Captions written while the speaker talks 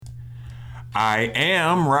I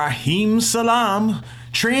am Raheem Salam,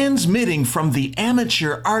 transmitting from the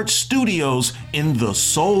Amateur Art Studios in the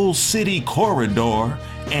Soul City Corridor,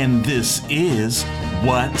 and this is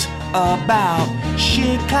What About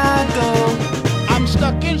Chicago? I'm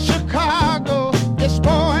stuck in Chicago, it's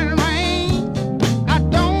pouring rain. I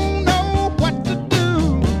don't know what to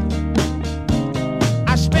do.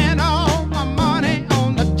 I spent all my money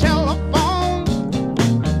on the telephone,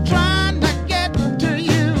 trying to get to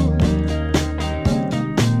you.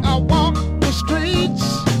 I walk the streets,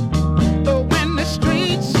 the windy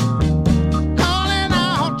streets, calling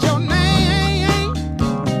out your name.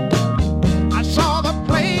 I saw the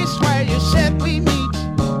place where you said we meet,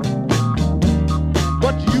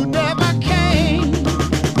 but you never came.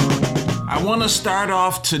 I want to start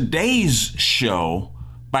off today's show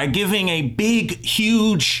by giving a big,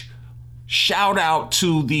 huge shout out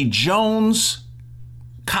to the Jones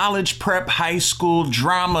College Prep High School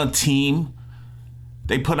drama team.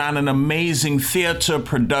 They put on an amazing theater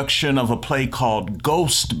production of a play called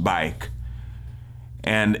Ghost Bike.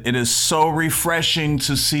 And it is so refreshing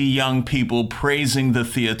to see young people praising the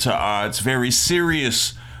theater arts, very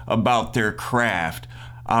serious about their craft.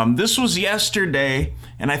 This was yesterday,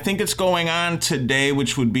 and I think it's going on today,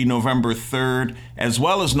 which would be November 3rd, as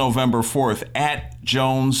well as November 4th at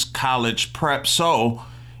Jones College Prep. So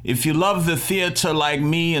if you love the theater like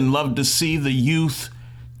me and love to see the youth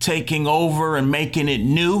taking over and making it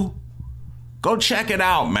new, go check it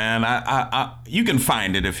out, man. You can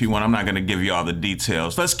find it if you want. I'm not going to give you all the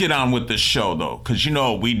details. Let's get on with the show, though, because you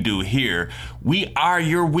know what we do here. We are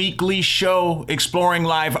your weekly show exploring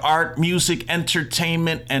live art, music,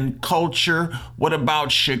 entertainment, and culture. What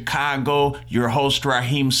About Chicago? Your host,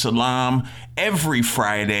 Raheem Salam, every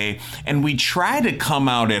Friday. And we try to come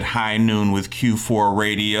out at high noon with Q4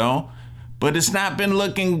 Radio, but it's not been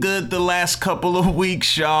looking good the last couple of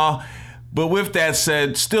weeks, y'all. But with that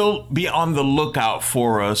said, still be on the lookout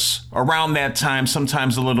for us around that time,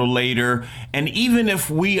 sometimes a little later. And even if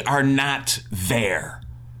we are not there,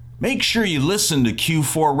 make sure you listen to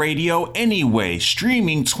Q4 Radio anyway,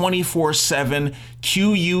 streaming 24/7,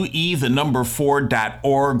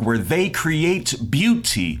 QUE4.org, where they create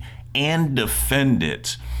beauty and defend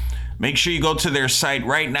it. Make sure you go to their site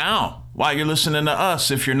right now while you're listening to us.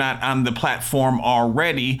 If you're not on the platform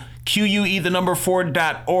already,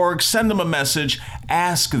 QUE4.org. Send them a message.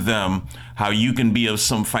 Ask them how you can be of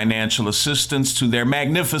some financial assistance to their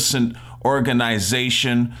magnificent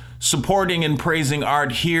organization, supporting and praising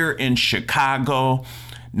art here in Chicago,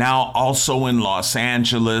 now also in Los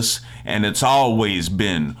Angeles, and it's always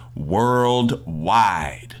been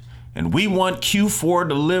worldwide. And we want Q4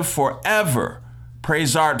 to live forever.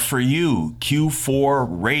 Praise art for you, Q4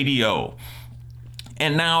 Radio.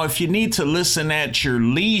 And now, if you need to listen at your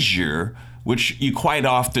leisure, which you quite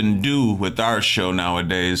often do with our show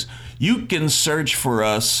nowadays, you can search for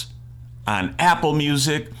us on Apple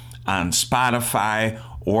Music, on Spotify,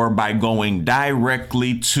 or by going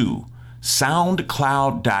directly to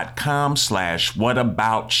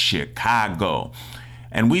soundcloud.com/whataboutchicago.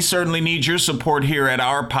 And we certainly need your support here at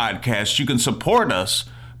our podcast. You can support us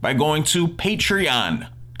by going to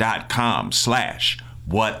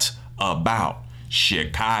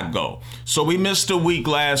patreon.com/whataboutchicago. So we missed a week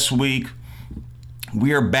last week.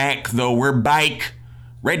 We are back, though. We're bike,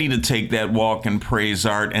 ready to take that walk and praise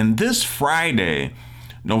art. And this Friday,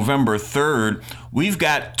 November 3rd, we've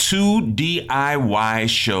got 2 DIY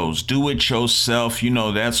shows. Do it yourself. You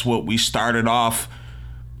know, that's what we started off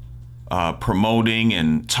promoting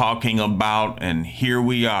and talking about, and here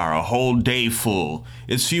we are, a whole day full.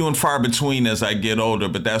 It's few and far between as I get older,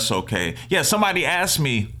 but that's okay. Yeah, somebody asked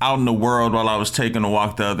me out in the world while I was taking a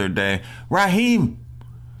walk the other day, Raheem,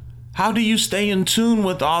 how do you stay in tune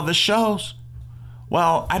with all the shows?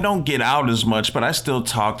 Well, I don't get out as much, but I still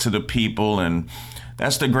talk to the people, and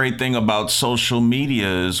that's the great thing about social media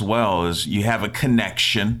as well, is you have a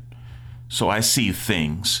connection. So I see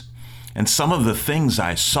things. And some of the things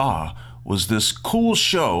I saw was this cool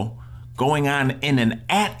show going on in an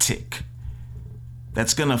attic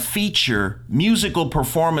that's going to feature musical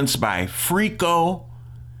performance by Freako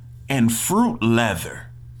and Fruit Leather.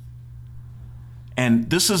 And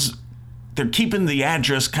they're keeping the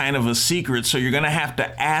address kind of a secret, so you're going to have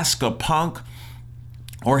to ask a punk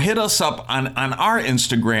or hit us up on our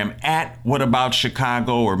Instagram at What About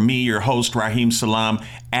Chicago, or me, your host, Raheem Salam,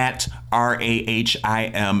 at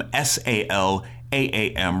RAHIMSALAAM,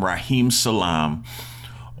 Raheem Salam,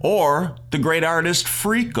 or the great artist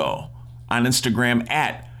Freako on Instagram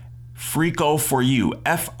at Freako for You,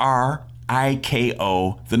 FRIKO,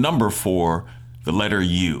 the number 4, the letter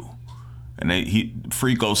U. And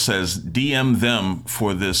Freako says, DM them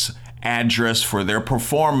for this address for their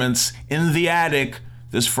performance in the Attic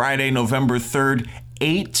this Friday, November 3rd,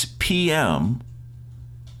 8 p.m.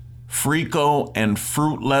 Frico and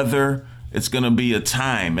Fruit Leather. It's going to be a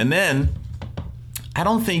time. And then I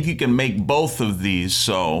don't think you can make both of these,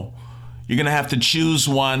 so you're going to have to choose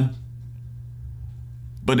one.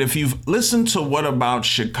 But if you've listened to What About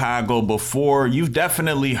Chicago before, you've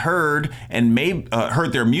definitely heard and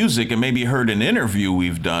heard their music and maybe heard an interview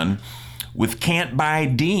we've done with Can't Buy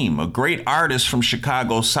Deem, a great artist from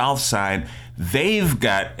Chicago South Side. They've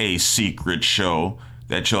got a secret show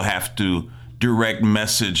that you'll have to direct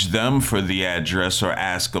message them for the address or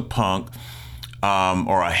ask a punk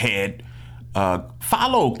or a head.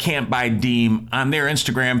 Follow Can't Buy Deem on their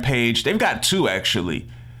Instagram page. They've got two, actually.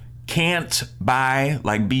 Can't Buy,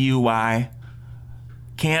 like B-U-I,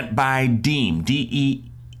 Can't Buy Deem, D-E-E-M,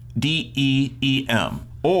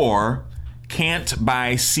 or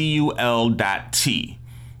can'tbuycul.t,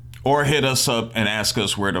 or hit us up and ask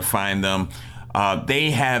us where to find them.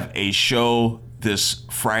 They have a show this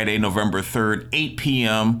Friday, November 3rd, 8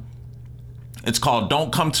 p.m. It's called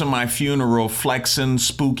Don't Come to My Funeral Flexin'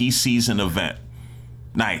 Spooky Season Event.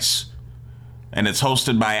 Nice. And it's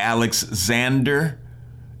hosted by Alex Xander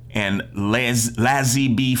and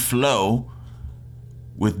Lazzy B. Flow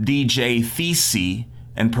with DJ Thesey,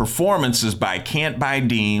 and performances by Can't Buy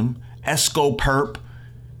Deem, Esco Perp,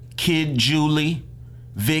 Kid Julie,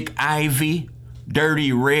 Vic Ivy,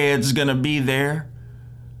 Dirty Red's gonna be there,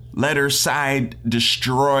 Letter Side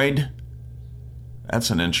Destroyed. That's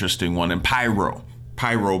an interesting one. And Pyro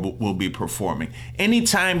will be performing.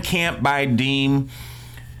 Anytime Can't Buy Deem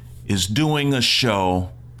is doing a show,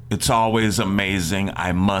 it's always amazing,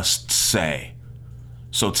 I must say.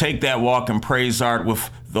 So take that walk and praise art with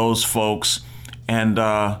those folks. And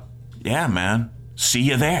yeah, man, see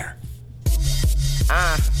you there.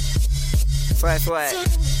 Swag.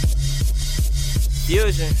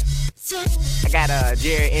 Fusion. I got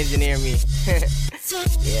Jared engineer me.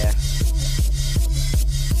 Yeah.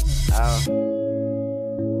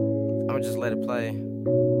 I'ma just let it play.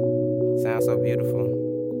 Sounds so beautiful.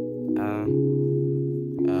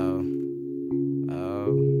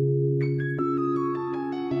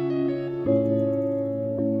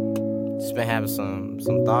 Just been having some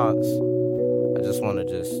thoughts. I just want to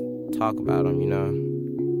just talk about them, you know.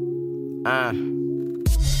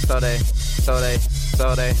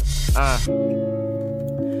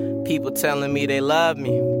 People telling me they love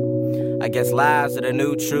me. I guess lies are the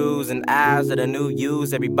new truths and eyes are the new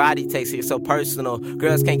yous. Everybody takes it so personal.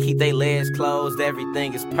 Girls can't keep their legs closed.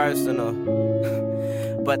 Everything is personal.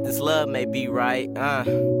 But this love may be right.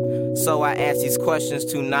 So I ask these questions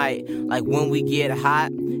tonight. Like when we get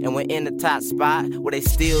hot and we're in the top spot, will they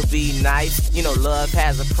still be nice? You know, love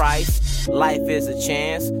has a price. Life is a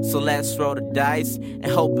chance, so let's roll the dice and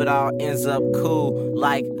hope it all ends up cool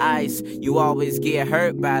like ice. You always get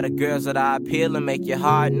hurt by the girls that are appealing, make your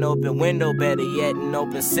heart an open window, better yet an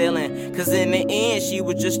open ceiling. Cause in the end, she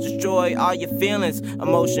would just destroy all your feelings.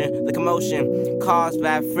 Emotion, the commotion caused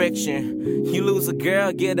by friction. You lose a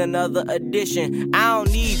girl, get another addiction. I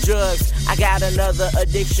don't need drugs, I got another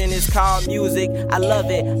addiction. It's called music, I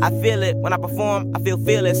love it, I feel it. When I perform, I feel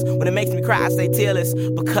fearless. When it makes me cry, I stay tearless.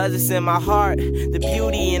 Because it's in my heart, the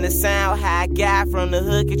beauty and the sound. How a guy from the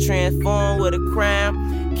hood can transform with a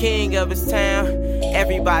crown. King of his town,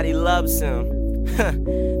 everybody loves him.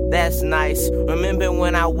 That's nice. Remember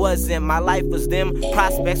when I wasn't, my life was dim.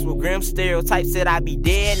 Prospects were grim, stereotypes said I'd be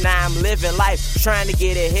dead. Now I'm living life, trying to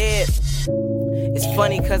get ahead. It's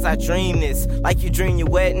funny cause I dream this, like you dream your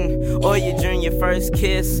wedding, or you dream your first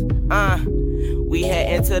kiss. We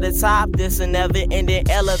heading to the top, this a never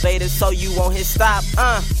ending elevator, so you won't hit stop.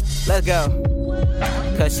 Let's go.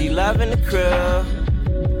 Cause she loving the crew.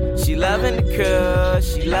 She loving the crew.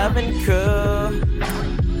 She loving the crew.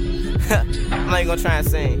 I'm not even gonna try and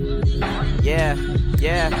sing. Yeah.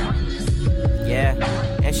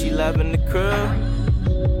 And she loving the crew.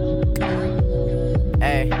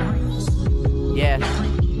 Hey. Yeah.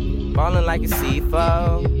 Falling like a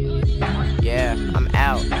C4. Yeah, I'm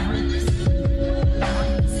out.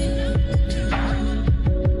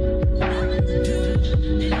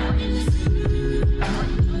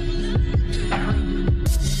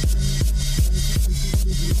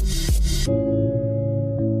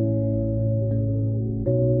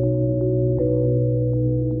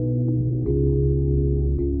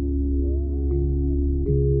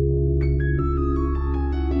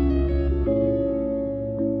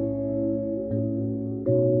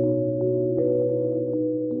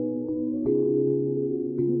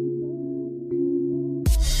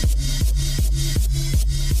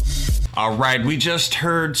 All right, we just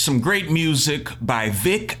heard some great music by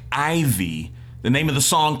Vic Ivy. The name of the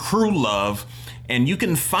song, Crew Love. And you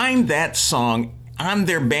can find that song on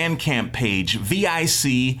their Bandcamp page,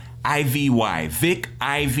 VICIVY,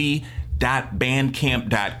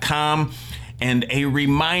 vicivy.bandcamp.com. And a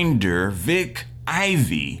reminder, Vic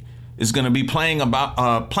Ivy is going to be playing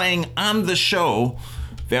on the show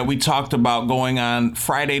that we talked about going on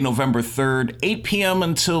Friday, November 3rd, 8 p.m.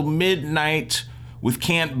 until midnight with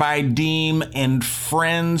Can't Buy Deem and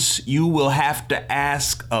friends. You will have to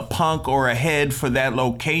ask a punk or a head for that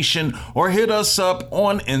location or hit us up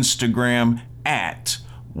on Instagram at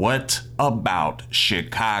What About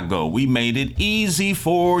Chicago. We made it easy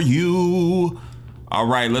for you. All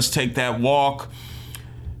right, let's take that walk.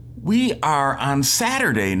 We are on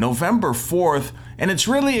Saturday, November 4th, and it's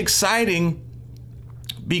really exciting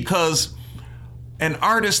because an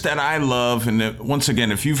artist that I love, and once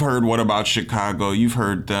again, if you've heard What About Chicago, you've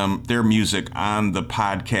heard their music on the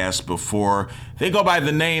podcast before. They go by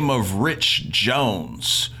the name of Rich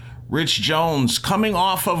Jones. Rich Jones coming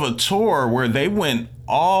off of a tour where they went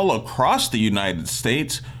all across the United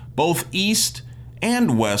States, both East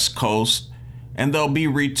and West Coast, and they'll be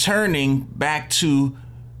returning back to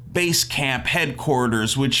base camp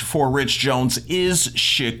headquarters, which for Rich Jones is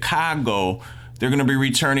Chicago. They're going to be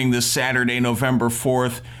returning this Saturday, November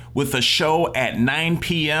 4th, with a show at 9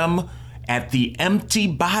 p.m. at the Empty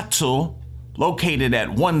Bottle, located at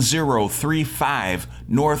 1035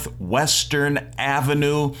 Northwestern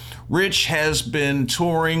Avenue. Rich has been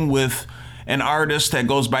touring with an artist that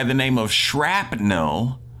goes by the name of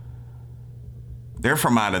Shrapnel. They're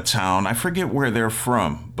from out of town. I forget where they're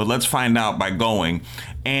from, but let's find out by going.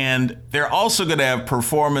 And they're also going to have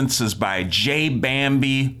performances by Jay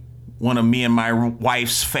Bambi, one of me and my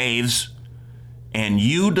wife's faves, and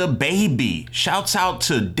Yuda Baby. Shouts out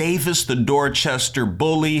to Davis the Dorchester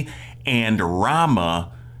Bully and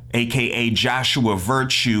Rama, aka Joshua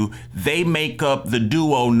Virtue. They make up the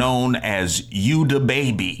duo known as Yuda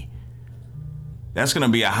Baby. That's going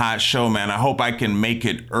to be a hot show, man. I hope I can make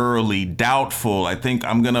it early. Doubtful. I think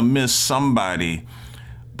I'm going to miss somebody,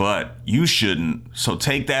 but you shouldn't. So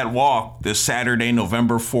take that walk this Saturday,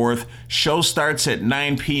 November 4th. Show starts at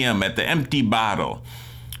 9 p.m. at the Empty Bottle,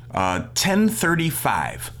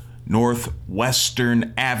 1035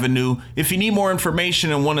 Northwestern Avenue. If you need more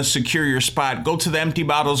information and want to secure your spot, go to the Empty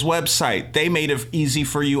Bottle's website. They made it easy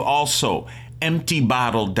for you also,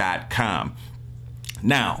 emptybottle.com.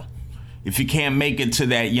 Now, if you can't make it to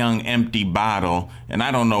that young Empty Bottle, and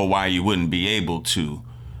I don't know why you wouldn't be able to,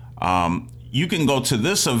 you can go to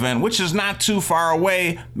this event, which is not too far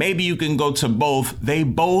away. Maybe you can go to both. They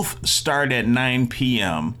both start at 9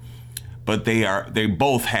 p.m., but they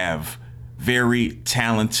both have very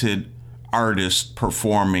talented artists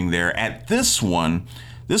performing there. At this one,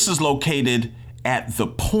 this is located at The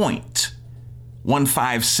Point,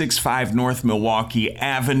 1565 North Milwaukee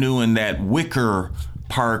Avenue in that Wicker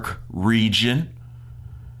Park region.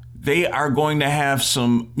 They are going to have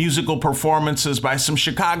some musical performances by some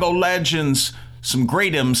Chicago legends, some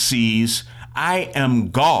great MCs. I Am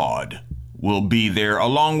God will be there,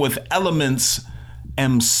 along with Elements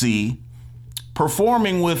MC,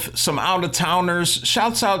 performing with some out-of-towners.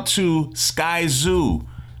 Shouts out to Sky Zoo.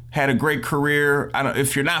 Had a great career.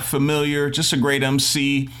 If you're not familiar, just a great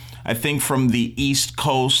MC, I think from the East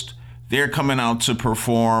Coast. They're coming out to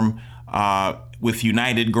perform with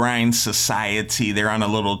United Grind Society. They're on a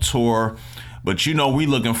little tour. But you know, we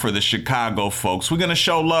looking for the Chicago folks. We're going to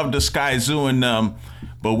show love to Sky Zoo and them,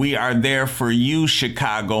 but we are there for you,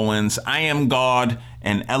 Chicagoans. I Am God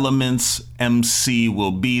and Elements MC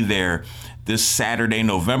will be there this Saturday,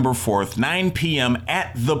 November 4th, 9 p.m.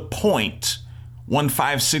 at The Point,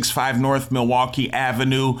 1565 North Milwaukee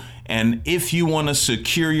Avenue. And if you want to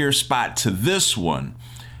secure your spot to this one,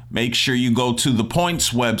 make sure you go to The Point's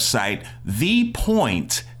website,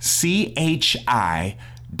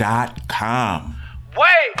 thepointchi.com.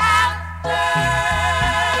 Wait!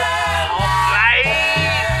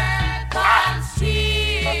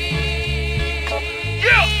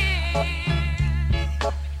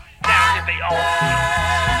 Now that they all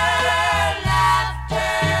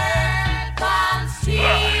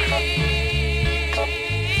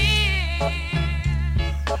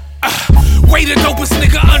way the dopest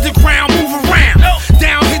nigga underground move around.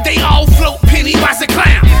 Down here they all float, Pennywise a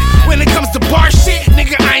clown. When it comes to bar shit,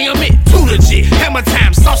 nigga, I am it. Too legit. Hammer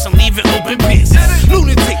time, sauce, I'm leaving open pits.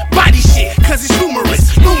 Lunatic, body shit, cause it's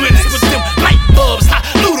humorous. Luminous with them light bulbs, hot,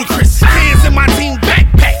 ludicrous. Hands in my team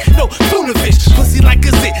backpack, no tuna fish. Pussy like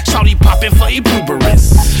a zit, shawty popping for a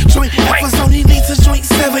blueberries. Joint efforts only lead to joint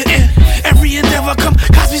 7 and every endeavor come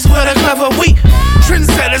Cosby swear the clever we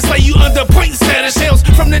trendsetters lay you under poinsettia shells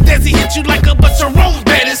from the desert hit you like a bunch of wrong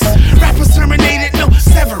batters.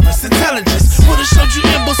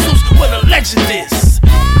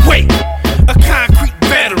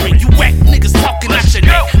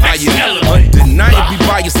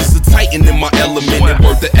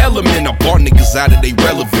 element. I bar niggas out of their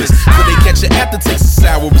relevance. So they catch an aftertaste as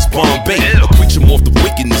sour as Bombay. I preach them off the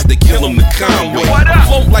wickedness, they kill them the Conway. I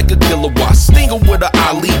float like a killer wasp, sting them with an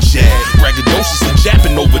Ali jab. Braggadociously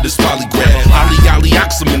japping over this polygraph. Ali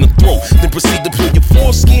ox him in the throat, then proceed to peel your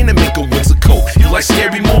foreskin and make a winter coat. You like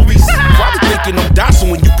scary movies? Probably thinking I'm Dawson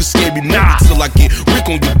when you can scary me till I get Rick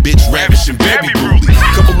on your bitch, ravishing very brutally.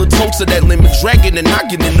 Couple of totes of that lemon dragon and I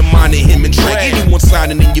get in the mind of him and drag anyone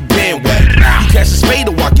signing in your bandwagon. You catch a spade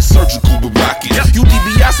or walk your surgical with rockets. You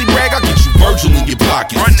DiBiase brag, I'll get you Virgil in your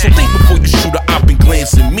pocket. So think before you shoot a op and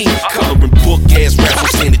glance at me. Coloring book ass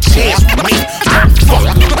rappers stand a chance with me.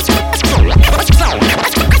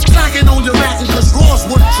 Slacking on your ass cause Ross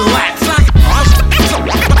what you lack.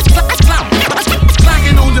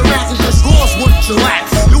 Slacking on your ass cause Ross what you lack.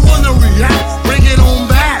 You wanna react? Bring it on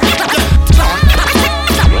back.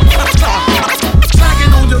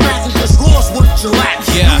 Slacking on your ass cause Ross what you lack.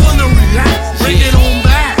 You wanna react? Bring it on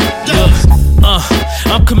back.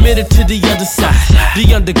 I'm committed to the other side,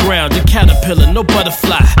 the underground, the caterpillar, no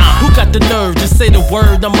butterfly. Who got the nerve to say the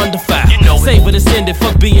word? I'm under fire. Say what it's ended,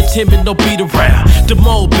 fuck being timid, no beat around. The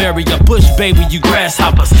mulberry, a bush baby, you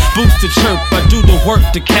grasshoppers. Boost the chirp, I do the work,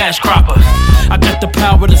 the cash cropper. I got the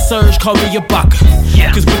power to surge, call me a baka.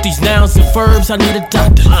 Cause with these nouns and verbs, I need a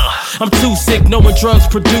doctor. I'm too sick, knowing drugs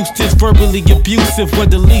produce this verbally abusive, we're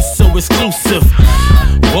the least so exclusive.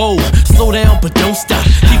 Whoa, slow down, but don't stop.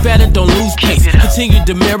 Keep at it, don't lose pace. Continue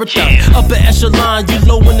the marathon. Upper echelon, you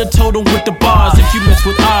low in the total with the bars. If you mess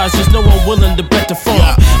with ours, there's no one willing to bet the farm.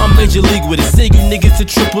 I'm major league with it, send you niggas to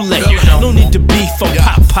AAA. No need to beef on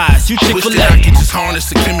Popeyes, you Chick-fil-A. I wish that I could just harness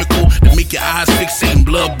the chemical to make your eyes fixate and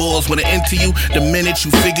blood boils when it enter you. The minute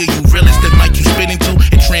you figure you realize that mic you spitting to,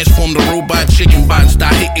 it transformed the robot chicken bot and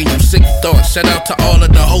start hitting you. Sick thoughts, shout out to all of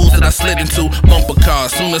the hoes that I slid into. Bumper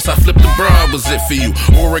cars, soon as I flipped the bra, was it for you?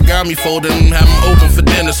 Origami folding, have them open for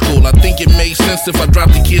dinner school. I think it makes sense if I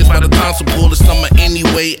drop the kids by the tonsil pool this summer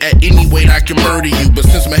anyway. At any weight I can murder you, but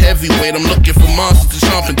since I'm a heavyweight I'm looking for monsters to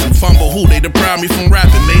jump into. Fumble who, they deprived me from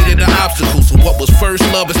rapping, made it an obstacle. So what was first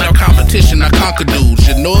love is now competition, I conquer dudes.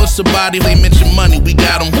 You know it's a body, they mention money, we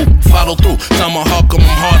got them, who follow through. Tomahawk them,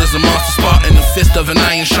 I'm hard as a monster spot in the fist of an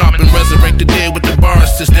iron sharp and resurrect the dead with the bar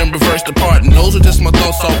assist, then reverse the part. And those are just my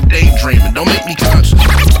thoughts off daydreaming, don't make me conscious.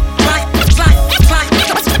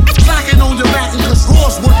 Slacking on your ass cause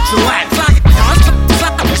Ross what you lack.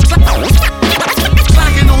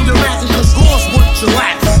 Slacking on your ass cause Ross what you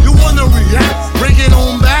lack. You wanna react? Bring it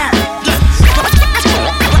on back.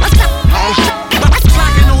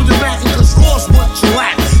 Slacking on your ass cause Ross what you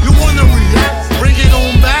lack. You wanna react? Bring it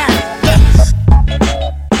on back.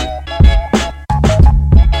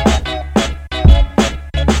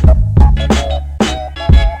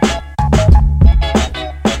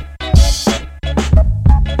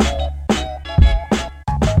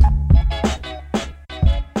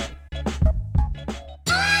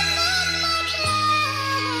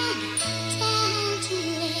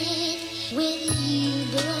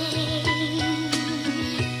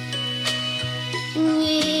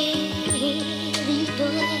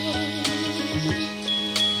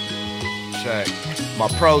 My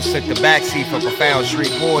pros took the backseat for profound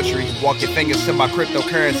street poetry. Walk your fingers to my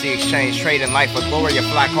cryptocurrency exchange. Trading life for glory. A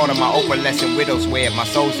fly caught on my open lesson widow's web. My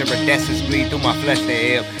soul's iridescence bleed through my flesh to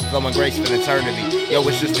ebb. Flowing grace for eternity. Yo,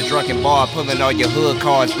 it's just a drunken bar. Pulling all your hood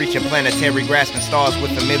cards. Reaching planetary. Grasping stars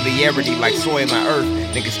with familiarity like soil and earth.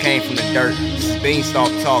 Niggas came from the dirt. This is beanstalk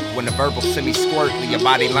talk. When the verbal semi-squirt with your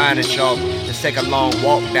body line and chalk. Let's take a long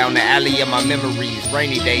walk down the alley of my memories.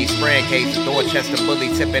 Rainy days, spraying cases, Dorchester bully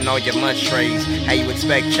tipping all your lunch trays. How you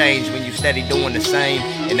expect change when you steady doing the same?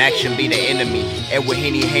 Inaction be the enemy. Edward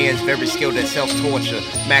Henny hands very skilled at self-torture.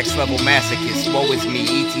 Max level masochist, woe is me,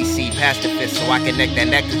 ETC, pacifist. So I connect that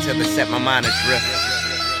nectar till it set my mind adrift.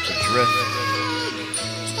 Adrift.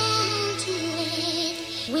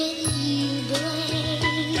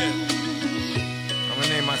 I'm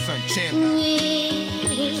gonna name my son Champion.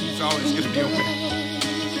 He's always gonna be okay.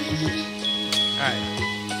 Alright.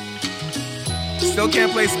 Still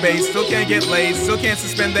can't play space, still can't get laid, still can't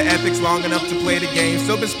suspend the ethics long enough to play the game.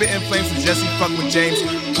 Still been spitting flames since Jesse fucked with James.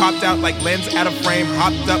 Popped out like lens out of frame,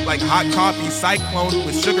 hopped up like hot coffee, cyclone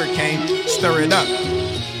with sugar cane, stir it up.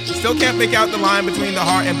 Still can't make out the line between the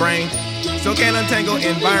heart and brain. Still can't untangle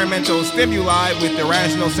environmental stimuli with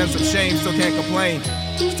irrational sense of shame, still can't complain.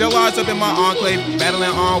 Still lodged up in my enclave, battling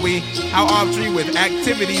ennui. How off tree with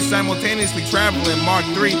activities simultaneously traveling Mark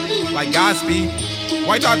 3 like Godspeed.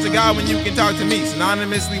 Why talk to God when you can talk to me?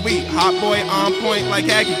 Synonymously weak, hot boy on point like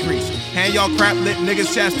khaki crease. Hand y'all crap lit niggas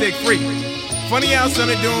chapstick free. Funny how Son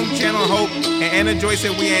of Doom, Channel Hope, and Anna Joy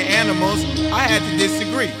said we ain't animals. I had to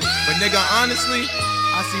disagree. But nigga, honestly,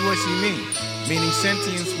 I I see what she means. Meaning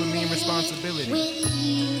sentience would mean responsibility.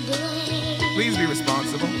 Please be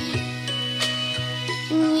responsible.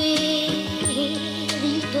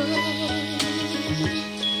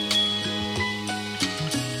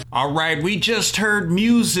 All right, we just heard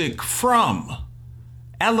music from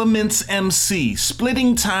Elements MC,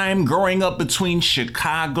 splitting time growing up between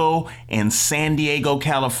Chicago and San Diego,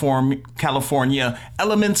 California.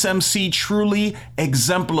 Elements MC truly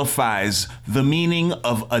exemplifies the meaning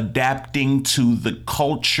of adapting to the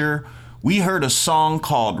culture. We heard a song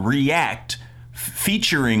called React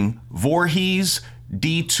featuring Voorhees,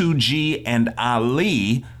 D2G, and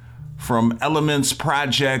Ali from Elements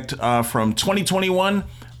Project from 2021,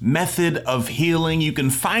 Method of Healing. You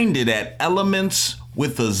can find it at Elements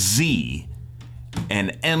with a Z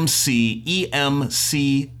and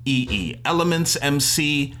MCEMCEE,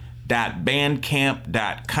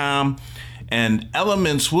 elementsmc.bandcamp.com. And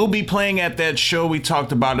Elements will be playing at that show we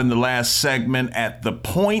talked about in the last segment at The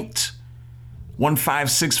Point,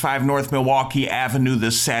 1565 North Milwaukee Avenue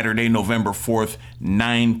this Saturday, November 4th,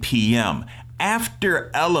 9 p.m. After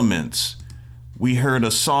Elements, we heard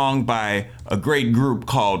a song by a great group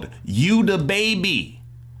called You Da Baby.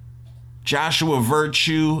 Joshua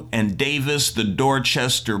Virtue and Davis the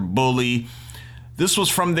Dorchester Bully. This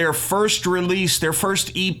was from their first release, their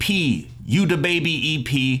first EP, You Da Baby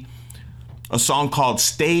EP, a song called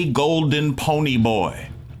Stay Golden Pony Boy.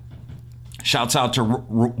 Shouts out to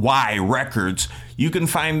Y Records. You can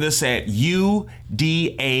find this at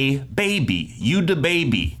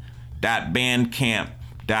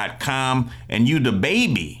udababy.bandcamp.com. And You Da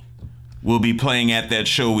Baby will be playing at that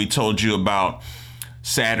show we told you about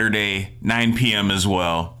Saturday, 9 p.m. as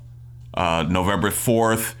well, November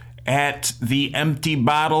 4th at the Empty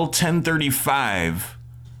Bottle, 1035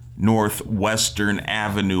 Northwestern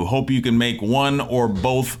Avenue. Hope you can make one or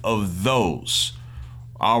both of those.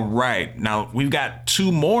 All right, now we've got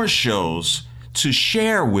two more shows to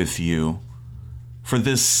share with you for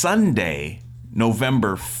this Sunday,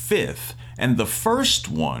 November 5th. And the first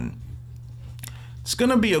one, it's going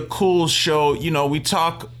to be a cool show. You know, we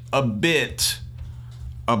talk a bit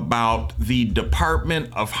about the Department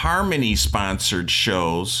of Harmony sponsored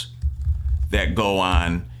shows that go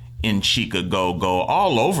on in Chicago,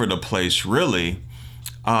 all over the place, really.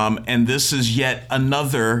 And this is yet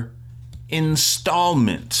another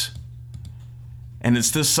installment. And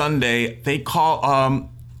it's this Sunday. They call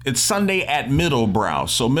it's Sunday at Middlebrow.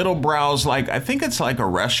 So Middlebrow's like, I think it's like a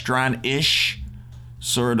restaurant-ish,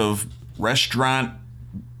 sort of restaurant,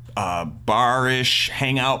 bar-ish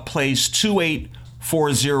hangout place,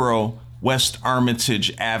 2840 West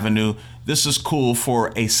Armitage Avenue. This is cool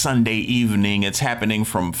for a Sunday evening. It's happening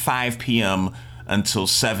from 5 p.m. until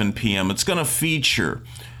 7 p.m. It's going to feature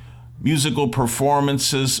musical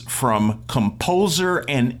performances from composer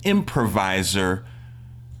and improviser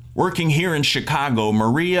working here in Chicago.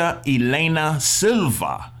 Maria Elena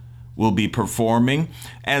Silva will be performing,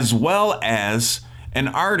 as well as an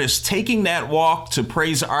artist taking that walk to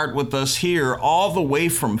praise art with us here all the way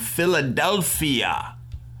from Philadelphia.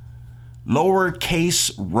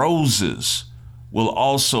 Lowercase Roses will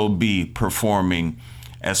also be performing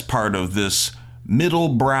as part of this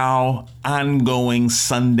Middlebrow ongoing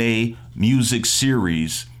Sunday music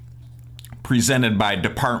series presented by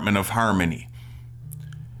Department of Harmony.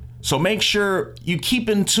 So make sure you keep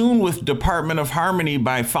in tune with Department of Harmony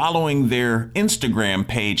by following their Instagram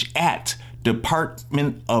page at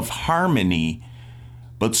Department of Harmony,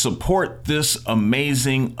 but support this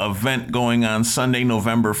amazing event going on Sunday,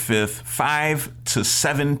 November 5th, 5 to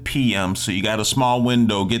 7 p.m. So you got a small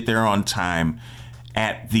window, get there on time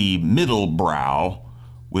at the Middlebrow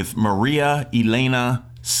with Maria Elena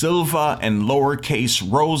Silva and Lowercase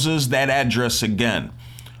Roses. That address again,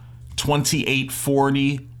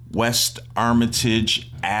 2840 West Armitage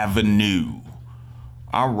Avenue.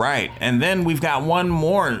 All right, and then we've got one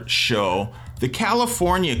more show. The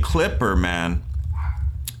California Clipper, man.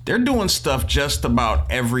 They're doing stuff just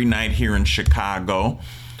about every night here in Chicago.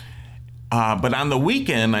 But on the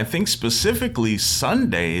weekend, I think specifically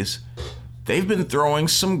Sundays, they've been throwing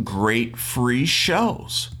some great free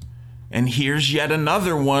shows. And here's yet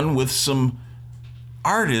another one with some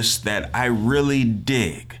artists that I really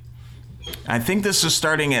dig. I think this is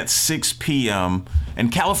starting at 6 p.m. And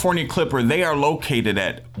California Clipper, they are located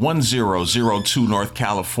at 1002 North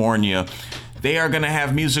California. They are going to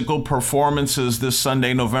have musical performances this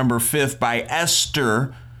Sunday, November 5th by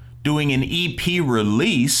Esther, doing an EP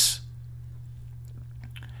release.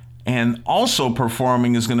 And also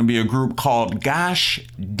performing is going to be a group called Gosh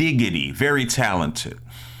Diggity, very talented.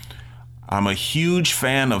 I'm a huge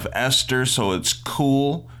fan of Esther, so it's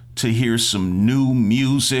cool to hear some new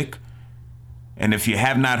music. And if you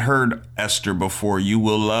have not heard Esther before, you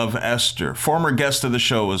will love Esther. Former guest of the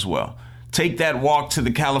show as well. Take that walk to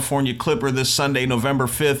the California Clipper this Sunday, November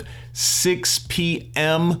 5th, 6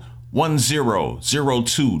 p.m.,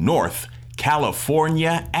 1002 North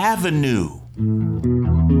California Avenue.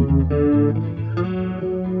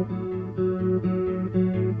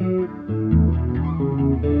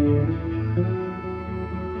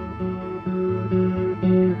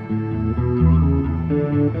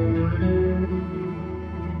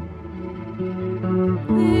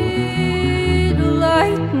 Little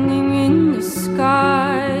lightning in the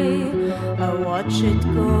sky, I watch it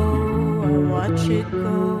go, I watch it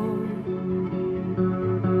go.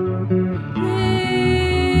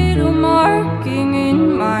 Little marking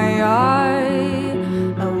in my eye,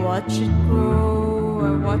 I watch it grow,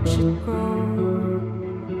 I watch it grow.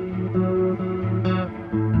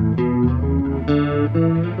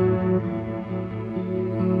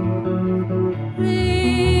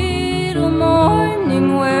 Little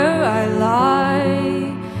morning where I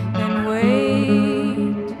lie and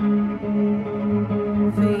wait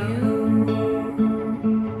for you.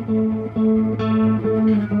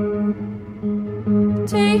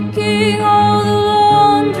 Taking all the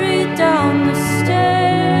laundry down the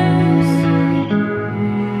stairs,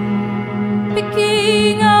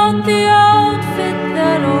 picking out the outfit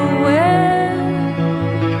that I'll wear,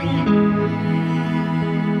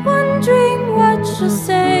 wondering what she'll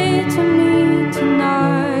say to me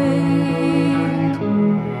tonight,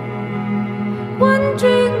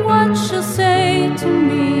 wondering what she'll say to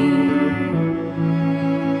me.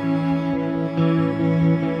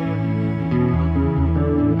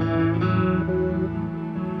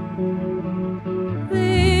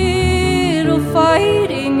 Little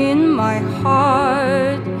fighting in my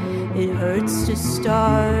heart, it hurts to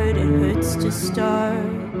start, it hurts to start.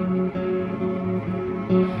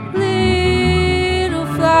 Little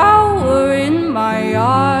flower in my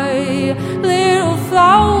eye, little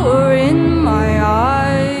flower in my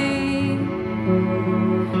eye,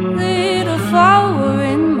 little flower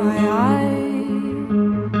in my eye.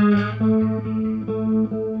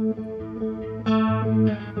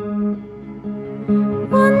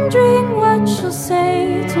 Wondering what she'll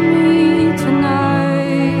say to me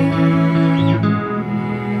tonight,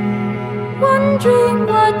 wondering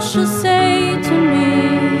what she'll say to me.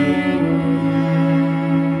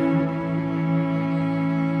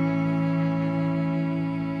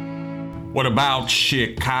 What about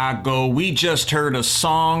Chicago? We just heard a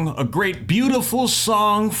song, a great, beautiful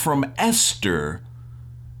song from Esther.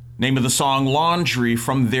 Name of the song, Laundry,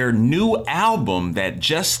 from their new album that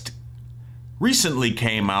just recently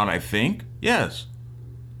came out, I think. Yes.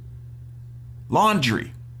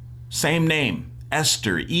 Laundry. Same name.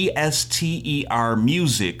 Esther. ESTER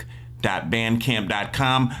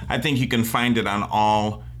music.bandcamp.com. I think you can find it on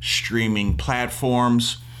all streaming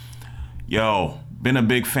platforms. Yo, been a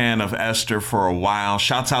big fan of Esther for a while.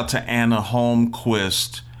 Shouts out to Anna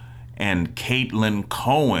Holmquist and Caitlin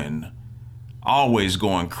Cohen. Always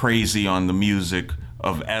going crazy on the music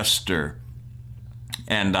of Esther.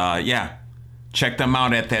 And yeah, check them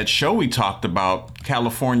out at that show we talked about,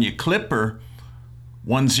 California Clipper,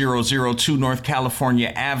 1002 North California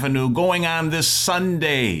Avenue, going on this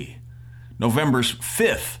Sunday, November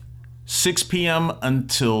 5th, 6 p.m.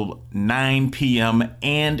 until 9 p.m.,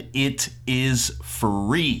 and it is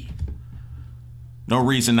free. No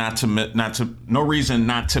reason not to make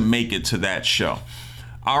it to that show.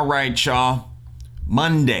 All right, y'all.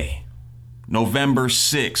 Monday, November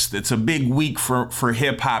 6th. It's a big week for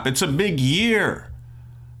hip hop. It's a big year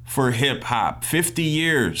for hip hop. 50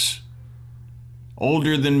 years.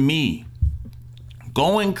 Older than me.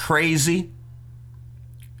 Going crazy.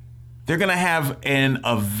 They're going to have an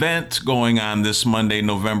event going on this Monday,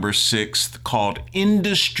 November 6th, called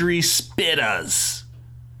Industry Spitters.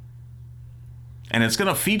 And it's going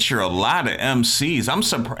to feature a lot of MCs. I'm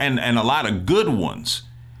surprised, and a lot of good ones.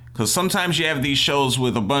 Because sometimes you have these shows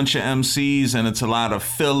with a bunch of MCs and it's a lot of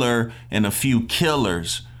filler and a few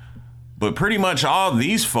killers. But pretty much all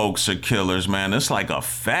these folks are killers, man. It's like a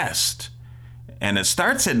fest. And it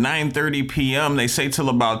starts at 9:30 p.m. They say till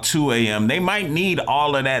about 2 a.m. They might need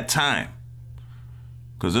all of that time,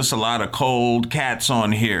 because there's a lot of cold cats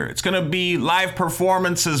on here. It's going to be live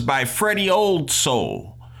performances by Freddie Old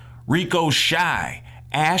Soul, Rico Shy,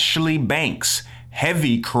 Ashley Banks,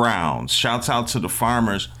 Heavy Crowns. Shouts out to the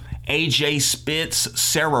Farmers. AJ Spitz,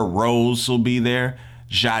 Sarah Rose will be there.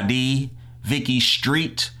 Jadi, Vicky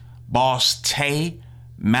Street, Boss Tay,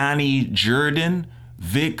 Manny Jordan,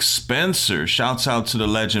 Vic Spencer. Shouts out to the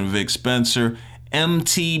legend Vic Spencer.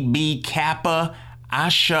 MTB Kappa,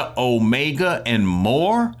 Asha Omega, and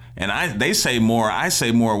more. And they say more, I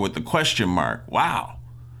say more with the question mark. Wow.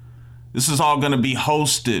 This is all going to be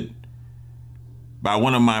hosted by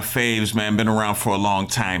one of my faves, man, been around for a long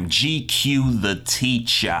time. GQ the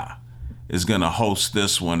Teacher is going to host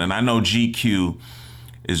this one. And I know GQ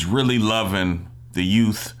is really loving the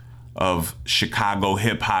youth of Chicago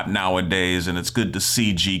hip hop nowadays. And it's good to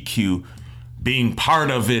see GQ being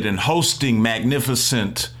part of it and hosting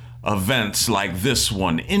magnificent events like this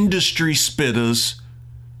one. Industry Spitters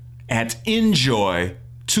at Enjoy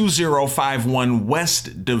 2051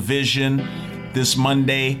 West Division this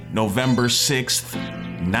Monday, November 6th,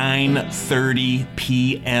 9:30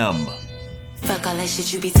 p.m. Fuck all that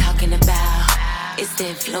shit you be talking about. It's the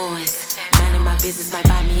influence. Minding my business might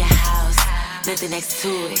buy me a house. Nothing next to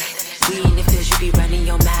it. We in the field, you be running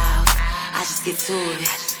your mouth. I just get to it.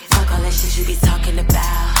 Fuck all that shit you be talking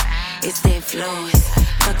about. It's the influence.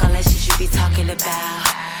 Fuck all that shit you be talking about.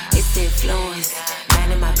 It's the influence.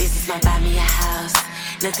 Minding my business might buy me a house.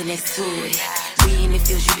 Nothing next to it. We in the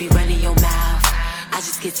field, you be running your mouth. I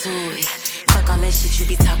just get to it. Fuck all that shit you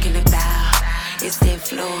be talking about. It's the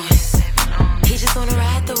influence. He just wanna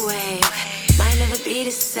ride the wave. Might never be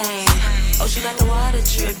the same. Oh, she got the water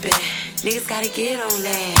dripping. Niggas gotta get on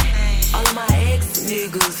land. All of my ex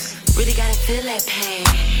niggas really gotta feel that pain.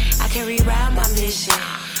 I can reroute my mission.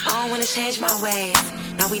 I don't wanna change my ways.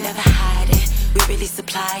 No, we never hide it. We really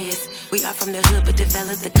suppliers. We are from the hood, but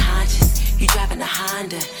develop the conscience. You driving a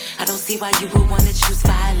Honda. I don't see why you would wanna choose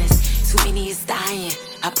violence. Too many is dying.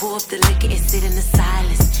 I pour up the liquor and sit in the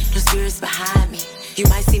silence. No spirits behind me. You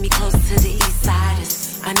might see me close to the east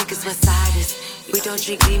siders. Our niggas west siders. We don't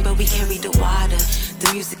drink lean, but we carry the water.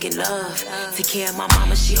 The music and love. Take care of my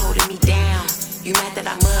mama, she holding me down. You mad that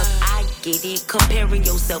I'm up? I get it. Comparing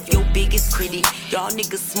yourself, your biggest critic. Y'all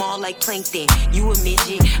niggas small like plankton. You a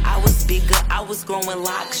midget. I was bigger. I was growing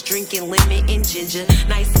locks, drinking lemon and ginger.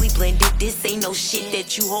 Nicely blended. This ain't no shit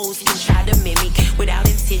that you hoes can try to mimic. Without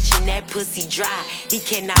intention, that pussy dry. He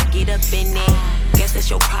cannot get up in there. Guess that's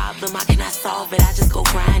your problem. How can I solve it? I just go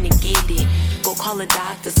grind and get it. Go call a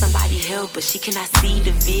doctor, somebody help, but she cannot see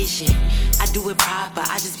the vision. I do it proper.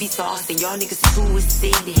 I just be saucing. Y'all niggas too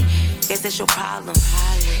acidic. Guess that's your problem.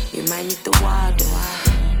 You might need the water.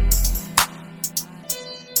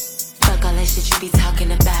 Fuck all that shit you be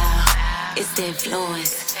talking about. It's the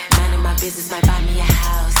influence. Minding my business might buy me a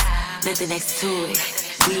house. Nothing next to it.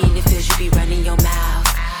 We in the field, you be running your mouth.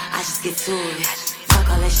 I just get to it. Fuck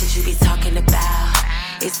all that shit you be talking about.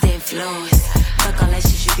 It's the influence. Fuck all that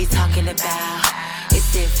shit you be talking about.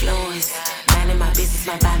 It's the influence. Minding my business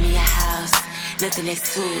might buy me a house. Nothing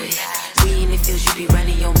next to it. We in the field, you be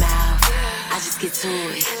running your mouth. I just get to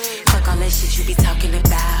it. Fuck all that shit you be talking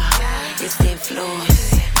about. It's the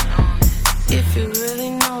influence. If you really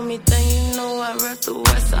know me, then you know I rep the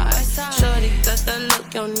west side. Shorty got that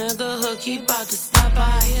look, your nigga hook, he bout to stop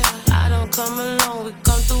by. I don't come alone, we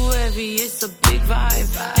come through heavy, it's a big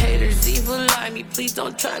vibe. Haters evil like me, please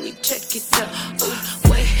don't try me, check yourself.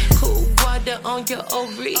 Ooh, wait, cool water on your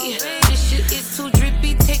ovary. This shit is too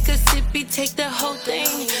drippy, take a sippy, take the whole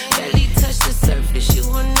thing. Barely touch the surface, you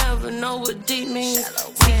will never know what deep means.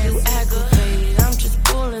 See you aggravated, I'm just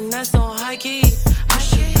pulling, that's on high key.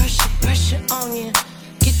 Pressure on you,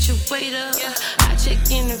 get your weight up. I check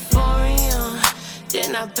in at 4 a.m.,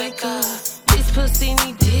 then I back up. This pussy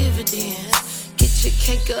need dividends. Get your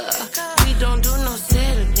cake up. We don't do no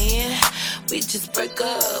settling. We just break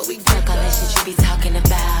up. We break all that shit you be talking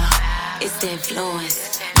about. It's the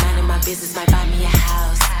influence. Minding my business might buy me a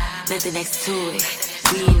house. Nothing next to it.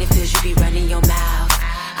 We in the field, you be running your mouth.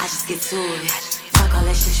 I just get to it. Fuck all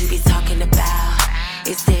that shit you be talking about.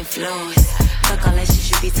 It's the influence. Fuck all that shit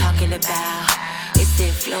you be talking about. It's the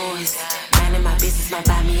influence. Minding my business might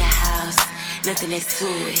buy me a house. Nothing next to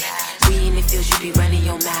it. We in the field, you be running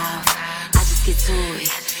your mouth. I just get to it.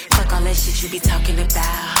 Fuck all that shit you be talking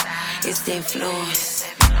about. It's the influence.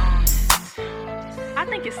 I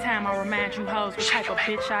think it's time I remind you hoes what type of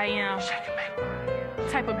bitch I am.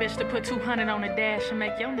 Type of bitch to put 200 on the dash and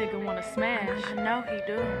make your nigga wanna smash. I know he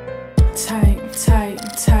do. Tight bitch.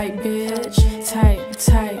 Tight bitch.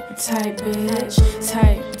 Tight bitch.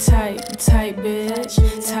 Tight bitch.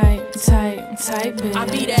 I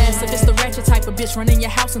beat ass if it's the ratchet type of bitch. Run in your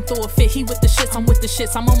house and throw a fit. He with the shits, I'm with the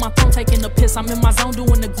shits. I'm on my phone taking a piss. I'm in my zone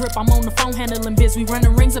doing the grip. I'm on the phone handling biz. We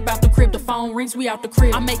running rings about the crib. The phone rings, we out the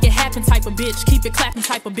crib. I make it happen type of bitch. Keep it clapping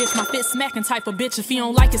type of bitch. My fit smacking type of bitch. If he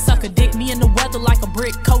don't like it, suck a dick. Me in the weather like a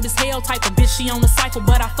brick. Cold as hell type of bitch. She on the cycle,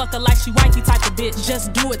 but I fuck her like she wifey type of bitch.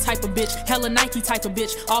 Just do it type of bitch. bitch. Hella Nike type of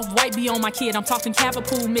bitch. Off-white be on my kid. I'm talking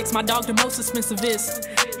Cavapool mix. My dog the most expensive is.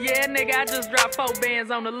 Yeah, nigga, I just dropped 4 bands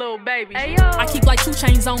on the little baby. Hey, yo. I keep like 2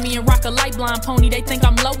 chains on me and rock a light blind pony. They think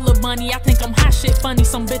I'm Lola Bunny. I think I'm hot shit funny.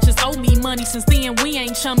 Some bitches owe me money. Since then, we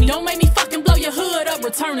ain't chummy. Don't make me fucking blow your hood up.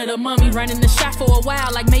 Return of the mummy. Running the shot for a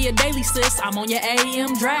while like Mayor Daily, sis. I'm on your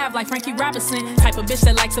AM drive like Frankie Robinson. Type of bitch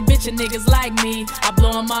that likes a bitch and niggas like me. I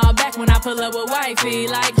blow them all back when I pull up with wifey.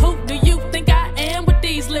 Like, who do you think I am with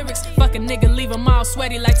these lyrics? Fuck a nigga, leave them all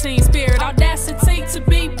sweaty like Teen Spirit. Audacity to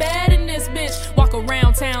be bad in this bitch. Walk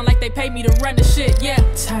around town like they pay me to run the shit, yeah.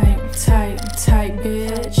 Tight, bitch. Tight,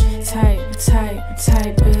 bitch. Tight, bitch.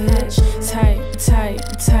 Tight, bitch.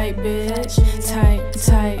 Tight, bitch.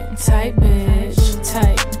 Tight, bitch.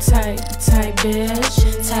 Tight, bitch.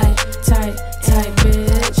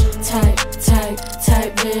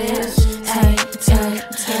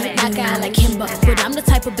 I got like Kimbo, but I'm the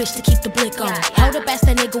type of bitch to keep the blick on. Hold up, ask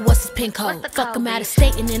that nigga what's his pin code. Fuck him out of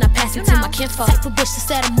state and then I pass it to my kinfolk. Type of bitch to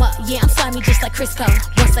set him up, yeah, I'm slimy just like Crisco.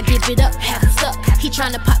 Once I give it up, half it's up. He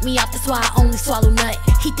tryna pop me off, that's why I only swallow nut.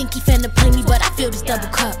 He think he finna play me, but I feel this double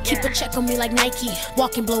cup. Keep a check on me like Nike.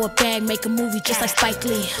 Walk and blow a bag, make a movie just like Spike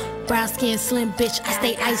Lee. Brown skin, slim bitch, I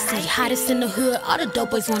stay icy. Hottest in the hood, all the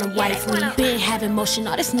dope boys wanna wife me. Been having motion,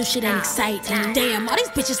 all this new shit ain't exciting. Damn, all these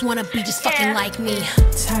bitches wanna be just fucking like me.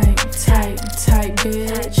 Tight, bitch. Tight,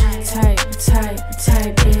 bitch. Tight, bitch. Tight,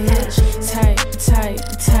 bitch. Tight, bitch.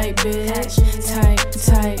 Tight, bitch.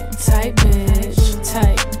 Tight, bitch.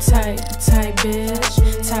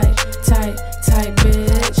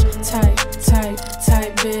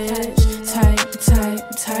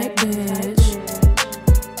 Tight, bitch.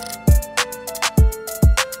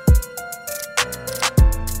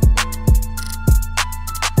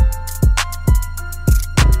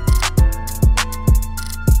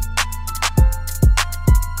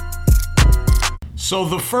 So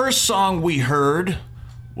the first song we heard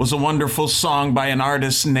was a wonderful song by an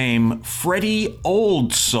artist named Freddie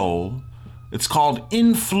Old Soul. It's called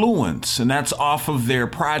Influence, and that's off of their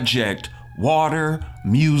project Water,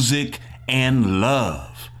 Music, and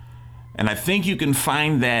Love. And I think you can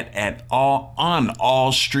find that on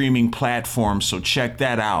all streaming platforms, so check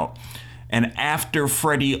that out. And after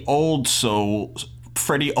Freddie Old Soul,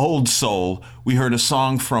 we heard a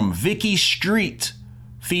song from Vicky Street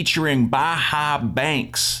featuring Baja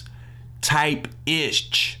Banks, Type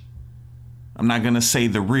Ish. I'm not gonna say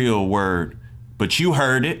the real word, but you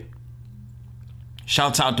heard it.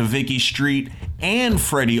 Shouts out to Vicky Street and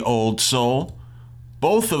Freddie Old Soul.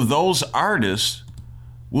 Both of those artists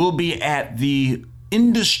will be at the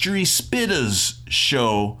Industry Spitters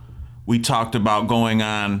show we talked about going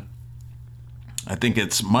on. I think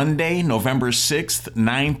it's Monday, November 6th,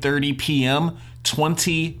 9:30 p.m.,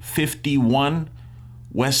 2051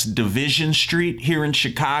 West Division Street here in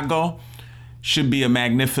Chicago. Should be a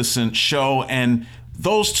magnificent show. And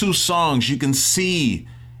those two songs, you can see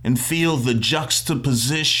and feel the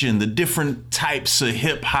juxtaposition, the different types of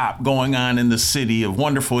hip hop going on in the city, of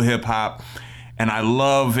wonderful hip hop. And I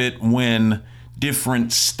love it when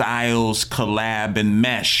different styles collab and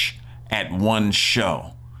mesh at one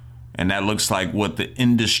show. And that looks like what the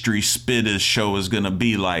Industry Spitters show is going to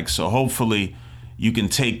be like. So hopefully you can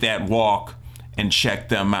take that walk and check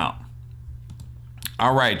them out.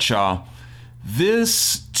 All right, y'all.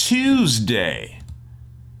 This Tuesday,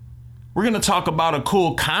 we're going to talk about a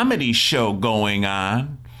cool comedy show going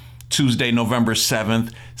on. Tuesday, November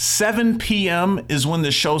 7th. 7 p.m. is when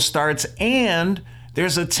the show starts, and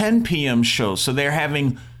there's a 10 p.m. show. So they're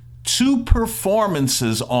having 2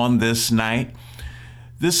 performances on this night.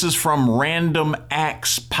 This is from Random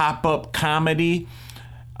Acts Pop-Up Comedy.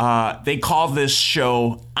 They call this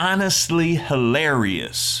show Honestly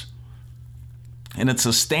Hilarious. And it's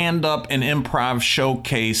a stand-up and improv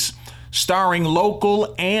showcase starring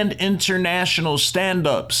local and international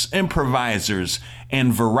stand-ups, improvisers,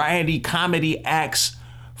 and variety comedy acts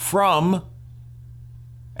from,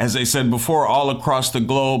 as I said before, all across the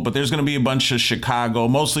globe. But there's going to be a bunch of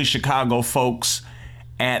mostly Chicago folks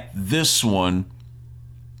at this one.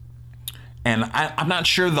 And I'm not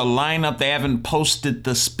sure the lineup. They haven't posted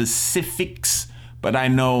the specifics, but I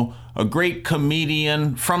know a great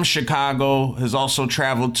comedian from Chicago has also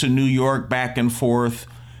traveled to New York back and forth.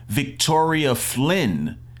 Victoria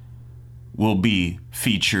Flynn will be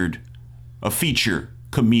featured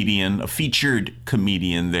comedian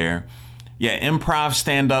there. Yeah, improv,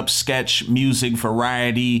 stand-up, sketch, music,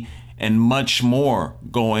 variety, and much more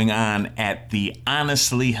going on at the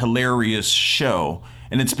Honestly Hilarious show.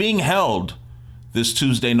 And it's being held this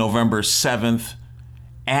Tuesday, November 7th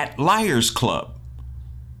at Liars Club,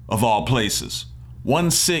 of all places.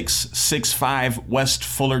 1665 West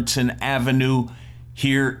Fullerton Avenue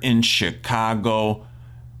here in Chicago.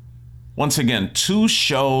 Once again, 2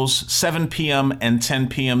 shows, 7 p.m. and 10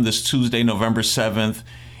 p.m. this Tuesday, November 7th.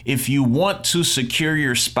 If you want to secure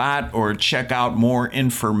your spot or check out more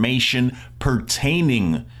information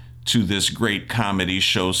pertaining to this great comedy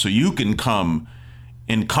show so you can come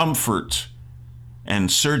in comfort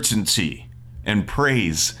and certainty and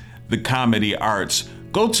praise the comedy arts,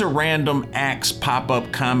 go to Random Acts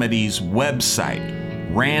Pop-Up Comedy's website,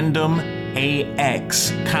 Random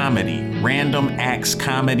AX Comedy,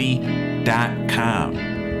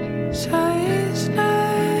 randomactscomedy.com. So it's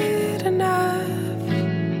not enough.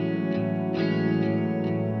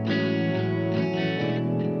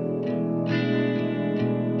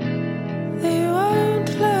 They won't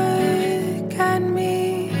look at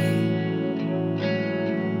me.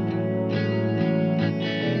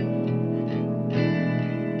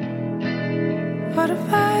 What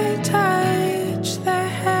if I touch their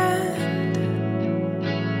hand?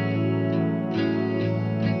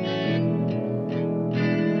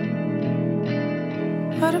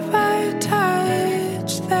 What if I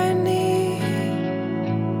touch their knee?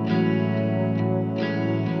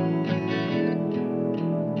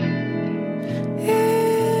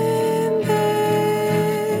 In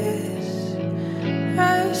this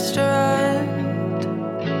restaurant,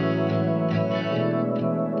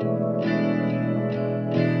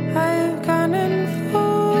 I've gone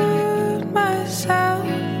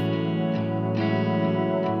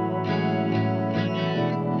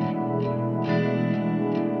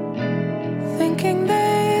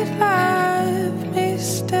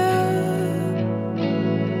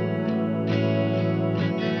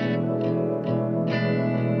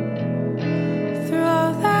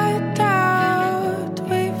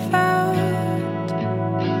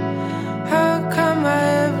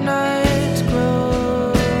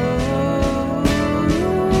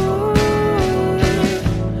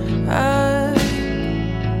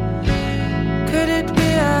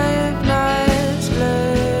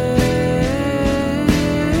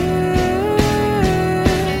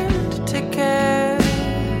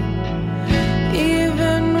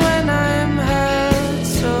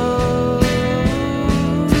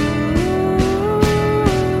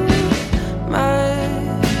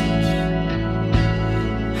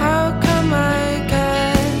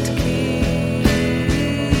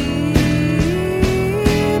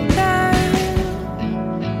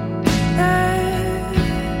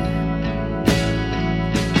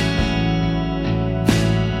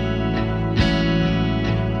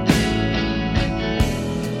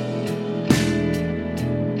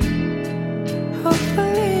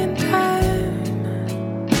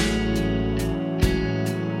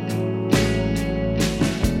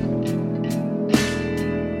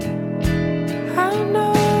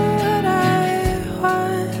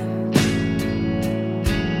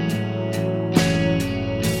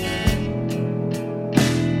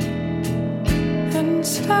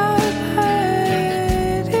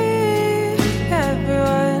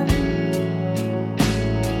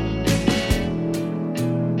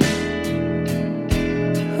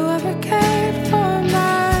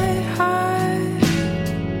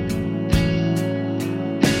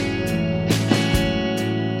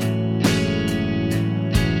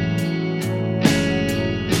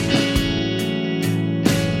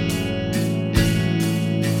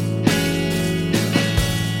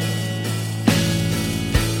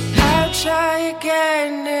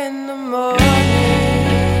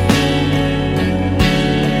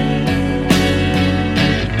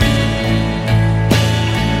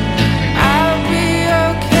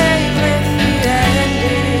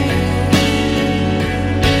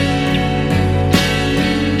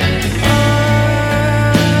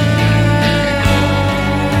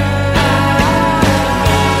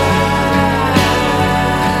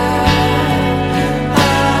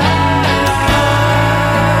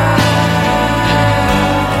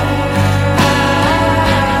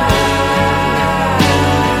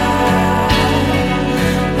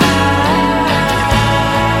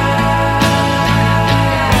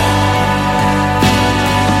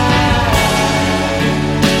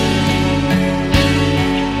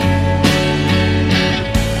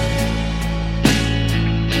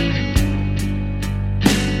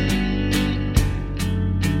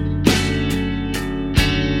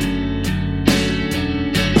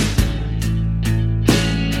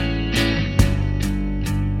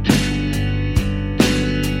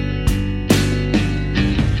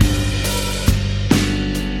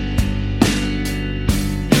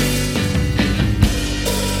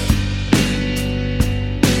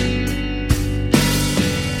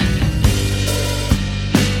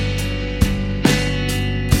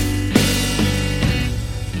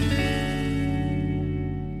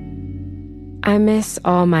I miss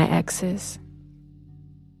all my exes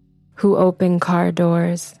who open car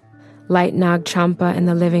doors, light Nag Champa in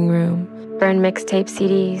the living room, burn mixtape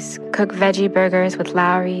CDs, cook veggie burgers with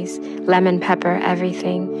Lowry's, lemon pepper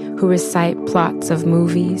everything, who recite plots of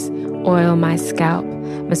movies, oil my scalp,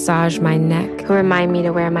 massage my neck, who remind me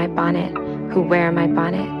to wear my bonnet, who wear my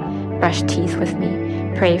bonnet, brush teeth with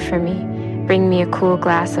me, pray for me, bring me a cool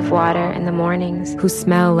glass of water in the mornings, who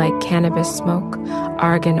smell like cannabis smoke,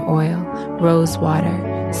 argan oil, rose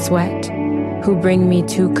water, sweat, who bring me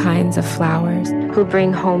 2 kinds of flowers, who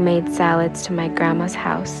bring homemade salads to my grandma's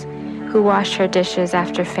house, who wash her dishes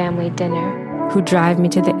after family dinner, who drive me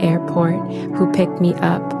to the airport, who pick me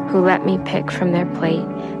up, who let me pick from their plate,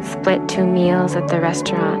 split 2 meals at the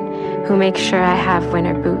restaurant, who make sure I have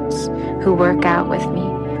winter boots, who work out with me,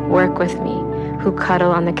 work with me, who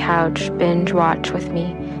cuddle on the couch, binge watch with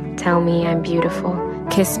me, tell me I'm beautiful,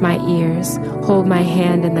 kiss my ears, hold my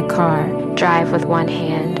hand in the car, drive with one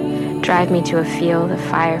hand, drive me to a field of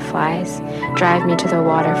fireflies, drive me to the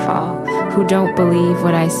waterfall, who don't believe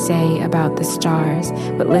what I say about the stars,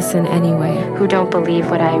 but listen anyway, who don't believe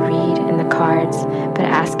what I read in the cards, but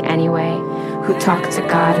ask anyway, who talk to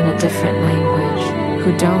God in a different language,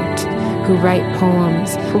 who don't, who write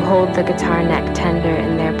poems, who hold the guitar neck tender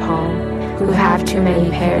in their palm, who have too many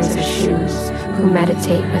pairs of shoes, who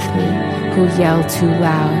meditate with me, who yell too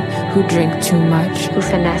loud, who drink too much, who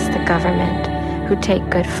finesse the government, who take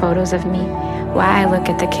good photos of me, why I look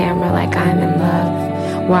at the camera like I'm in love,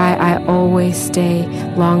 why I always stay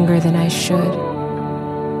longer than I should.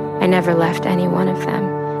 I never left any one of them,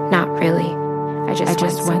 not really. I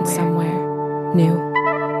just went somewhere new.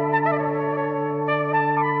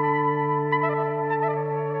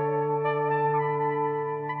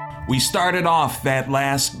 We started off that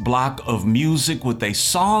last block of music with a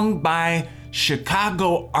song by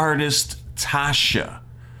Chicago artist Tasha.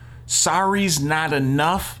 Sorry's Not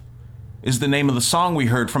Enough is the name of the song we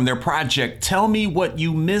heard from their project Tell Me What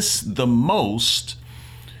You Miss the Most.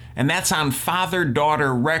 And that's on Father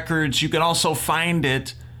Daughter Records. You can also find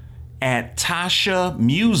it at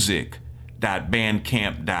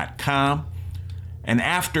tashamusic.bandcamp.com. And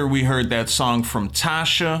after we heard that song from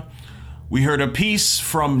Tasha, we heard a piece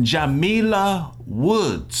from Jamila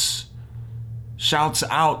Woods. Shouts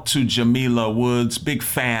out to Jamila Woods, big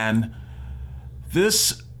fan.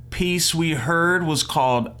 This piece we heard was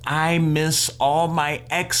called I Miss All My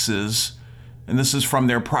Exes, and this is from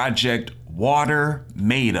their project Water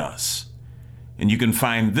Made Us. And you can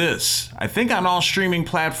find this, I think, on all streaming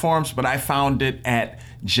platforms, but I found it at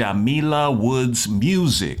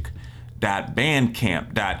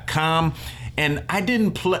jamilawoodsmusic.bandcamp.com. And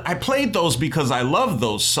I played those because I love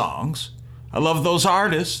those songs. I love those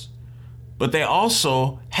artists. But they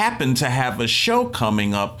also happen to have a show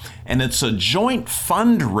coming up, and it's a joint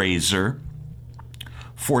fundraiser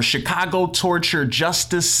for Chicago Torture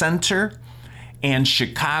Justice Center and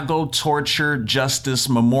Chicago Torture Justice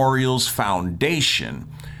Memorials Foundation.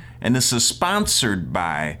 And this is sponsored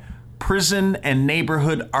by Prison and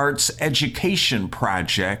Neighborhood Arts Education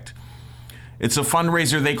Project. It's a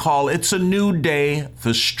fundraiser they call It's a New Day,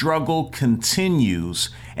 The Struggle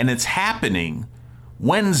Continues, and it's happening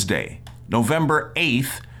Wednesday, November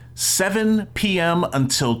 8th, 7 p.m.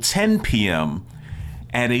 until 10 p.m.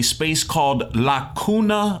 at a space called La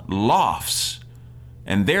Cuna Lofts.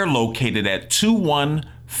 And they're located at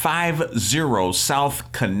 2150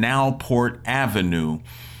 South Canalport Avenue.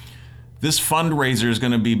 This fundraiser is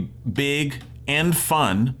going to be big and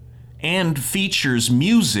fun and features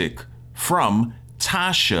music from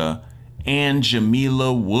Tasha and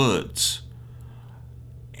Jamila Woods.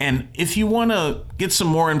 And if you want to get some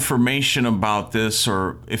more information about this,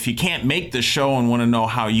 or if you can't make the show and want to know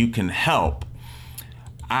how you can help,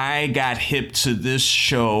 I got hip to this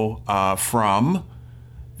show from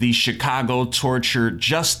the Chicago Torture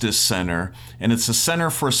Justice Center, and it's a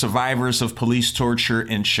center for survivors of police torture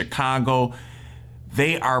in Chicago.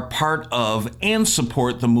 They are part of and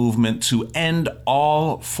support the movement to end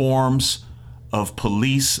all forms of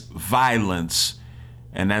police violence.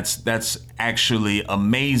 And that's actually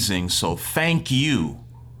amazing. So thank you,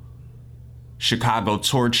 Chicago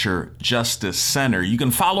Torture Justice Center. You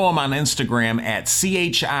can follow them on Instagram at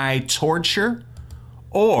CHI Torture,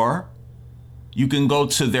 or you can go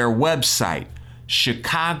to their website,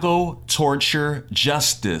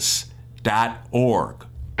 chicagotorturejustice.org.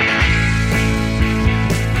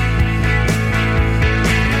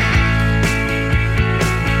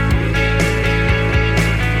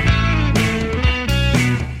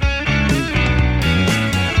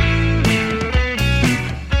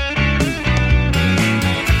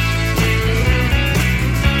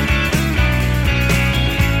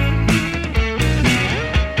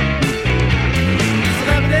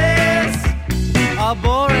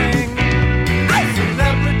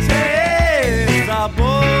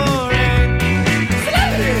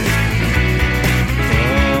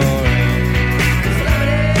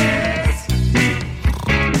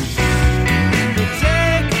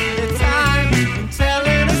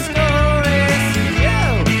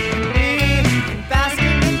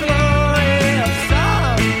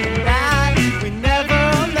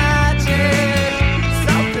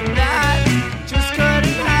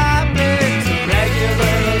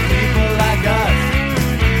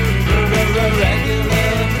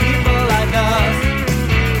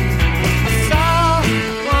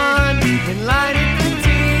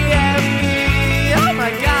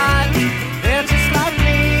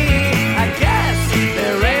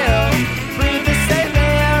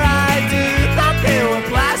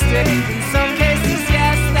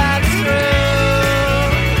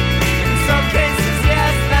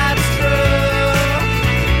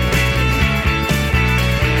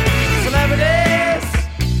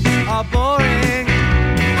 are boring.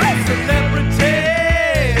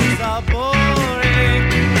 Celebrities are boring.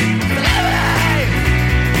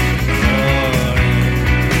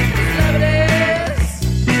 Celebrities.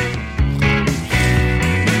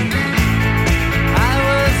 I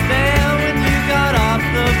was there when you got off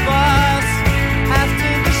the bus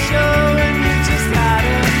after the show and you just had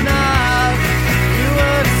enough. You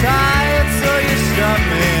were tired, so you shut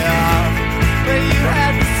me off, but you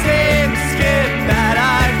had the same skin that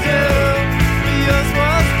I do. Yours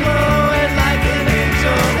was glowing like an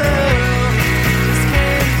angel who just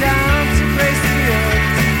came down to grace the earth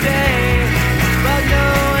today, but no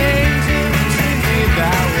angel treats me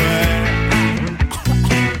that way.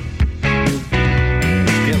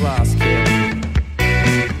 Get lost, kid.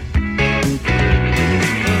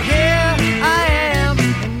 Here I am,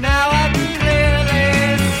 and now I can clearly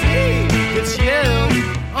see it's you.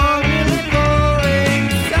 I'm really boring,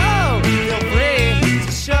 so feel free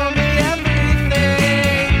to show me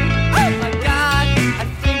everything. Oh my God, I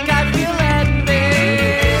think I feel envy.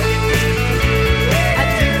 I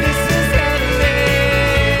think this is envy,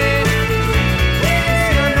 'cause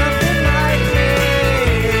you're nothing like me.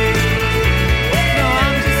 No,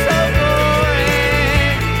 I'm just so boring.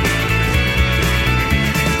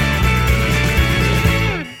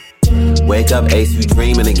 Wake up, Ace, you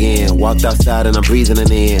dreaming again. Walked outside and I'm breathing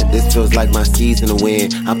it in. This feels like my season to win.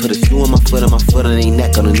 I put a shoe on my foot on their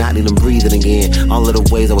neck on the knot, need them breathing again. All of the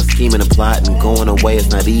ways I was scheming and plotting, going away, it's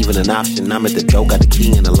not even an option. I'm at the door, got the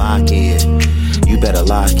key and the lock in. You better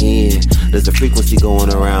lock in. There's a frequency going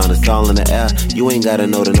around, it's all in the air. You ain't gotta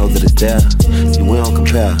know to know that it's there. See, we don't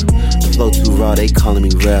compare. The flow too raw, they calling me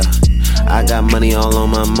rare. I got money all on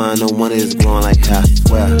my mind, no wonder it's growing like half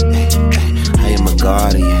swear. I am a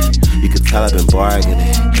guardian. You can tell I've been bargaining.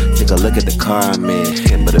 Take a look at the car I'm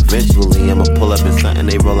in. But eventually I'ma pull up in something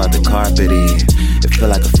they roll out the carpet in. It feel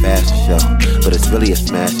like a fashion show, but it's really a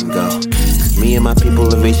smash and go. Me and my people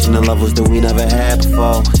are reaching the levels that we never had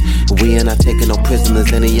before. We ain't not taking no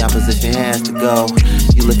prisoners, any opposition has to go.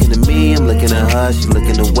 You looking at me, I'm looking at her. She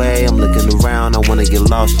looking away, I'm looking around. I wanna get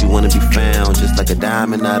lost, you wanna be found, just like a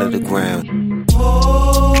diamond out of the ground.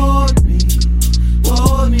 Hold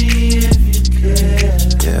me if you can.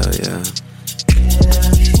 Yeah, yeah.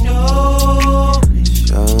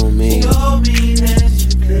 Show me that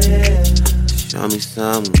you're there. Show me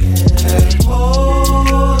something. Hey.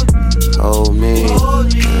 Hold me.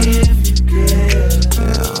 If you can.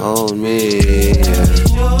 Yeah, hold me. Yeah.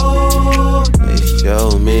 Hey, show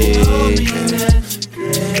me.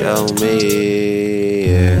 Yeah. Show me.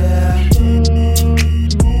 Yeah.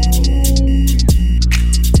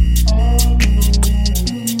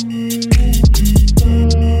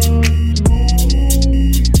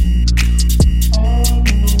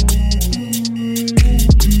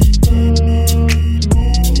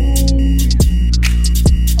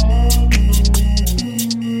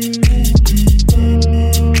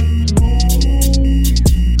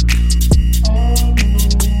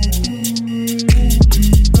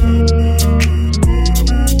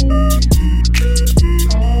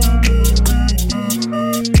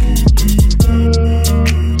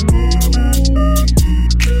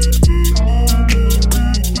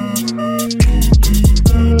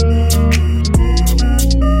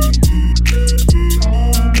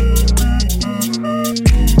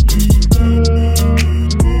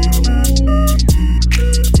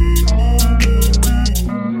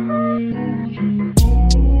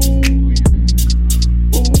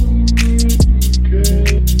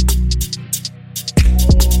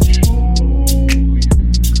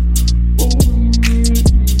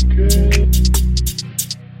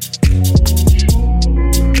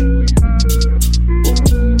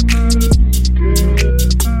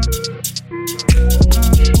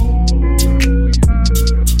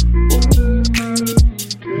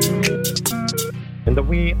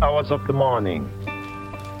 Of the morning,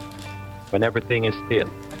 when everything is still,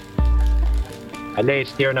 I lay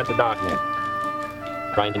staring at the darkness,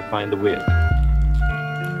 trying to find the will,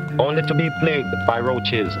 only to be plagued by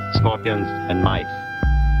roaches, scorpions, and mice.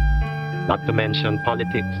 Not to mention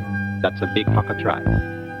politics, that's a big cockatrice.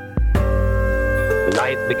 The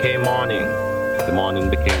night became morning, the morning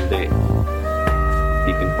became day.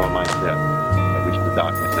 Speaking for myself, I wish the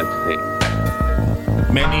darkness had stayed.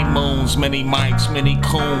 Many moons, many mics, many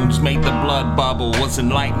coons made the blood bubble, was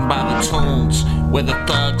enlightened by the tunes where the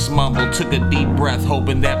thugs mumble. Took a deep breath,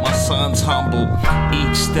 hoping that my son's humble.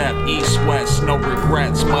 Each step, east, west, no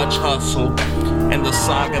regrets, much hustle. And the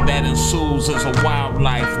saga that ensues is a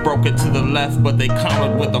wildlife. Broke it to the left, but they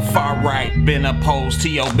countered with the far right. Been opposed to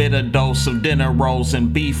your bitter dose of dinner rolls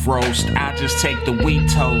and beef roast. I just take the wheat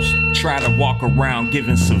toast. Try to walk around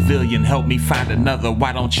giving civilian. Help me find another.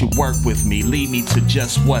 Why don't you work with me? Lead me to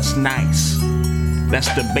just what's nice.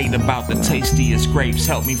 Let's debate about the tastiest grapes.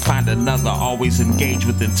 Help me find another. Always engage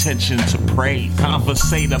with intention to pray.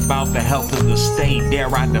 Conversate about the health of the state. Dare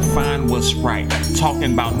I define what's right?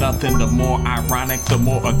 Talking about nothing, the more ironic, the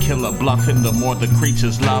more a killer bluffing, the more the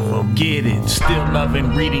creatures love him. Get it? Still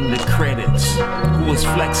loving reading the credits. Who is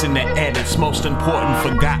flexing the edits? Most important,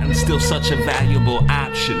 forgotten. Still such a valuable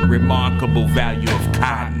option. Remarkable value of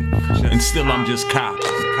cotton. And still I'm just cotton.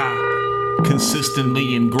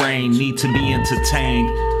 Consistently ingrained, need to be entertained.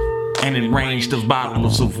 And in range of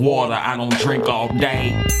bottles of water, I don't drink all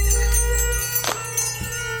day.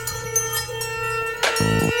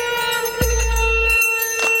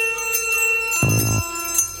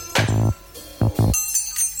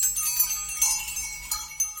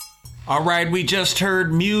 All right, we just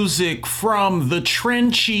heard music from the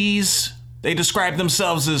Trenchies. They describe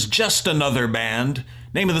themselves as just another band.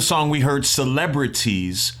 Name of the song we heard,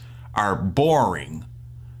 Celebrities Are Boring.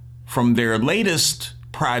 From their latest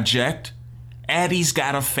project, Addie's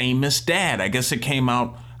Got a Famous Dad. I guess it came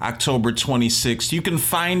out October 26th. You can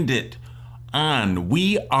find it on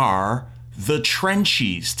We Are the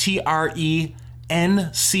Trenchies. TRENCHIES.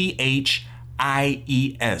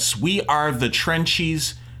 We Are the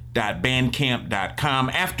Trenchies.bandcamp.com.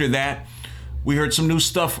 After that, we heard some new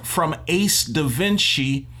stuff from Ace Da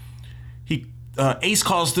Vinci. Ace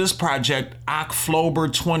calls this project Ocflober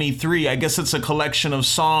 23. I guess it's a collection of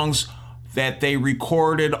songs that they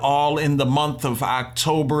recorded all in the month of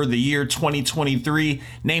October, the year 2023.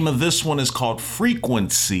 Name of this one is called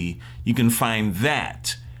Frequency. You can find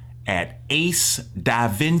that at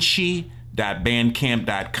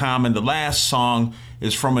acedavinci.bandcamp.com. And the last song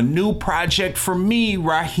is from a new project for me,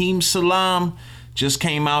 Raheem Salam. Just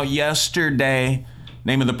came out yesterday.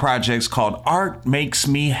 Name of the project's called Art Makes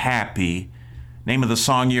Me Happy. Name of the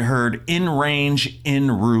song you heard, In Range, En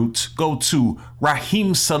Route. Go to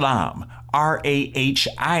Raheem Salam,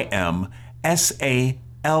 RAHIM SALAAM,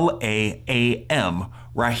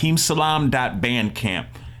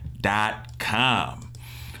 RaheemSalam.bandcamp.com.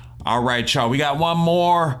 All right, y'all, we got one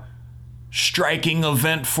more striking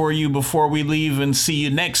event for you before we leave and see you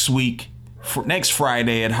next week, next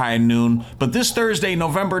Friday at high noon. But this Thursday,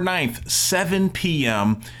 November 9th, 7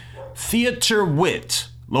 p.m., Theater Wit,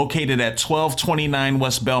 located at 1229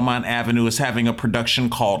 West Belmont Avenue, is having a production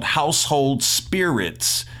called Household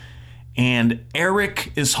Spirits. And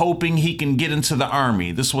Eric is hoping he can get into the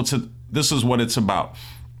Army. This is what it's about.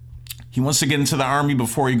 He wants to get into the Army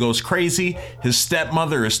before he goes crazy. His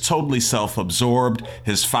stepmother is totally self-absorbed.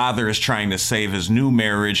 His father is trying to save his new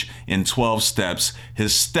marriage in 12 steps.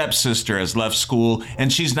 His stepsister has left school,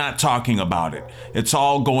 and she's not talking about it. It's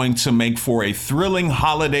all going to make for a thrilling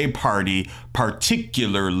holiday party,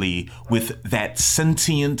 particularly with that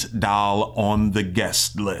sentient doll on the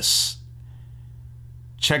guest list.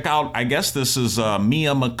 Check out, I guess this is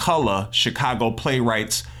Mia McCullough, Chicago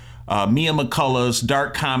playwrights. Mia McCullough's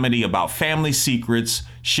dark comedy about family secrets,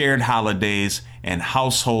 shared holidays, and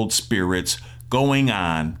household spirits, going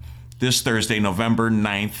on this Thursday, November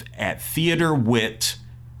 9th at Theater Wit,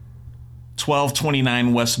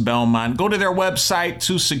 1229 West Belmont. Go to their website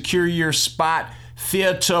to secure your spot,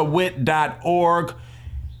 theaterwit.org.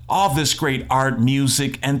 All this great art,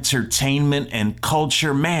 music, entertainment, and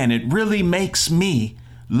culture, man, it really makes me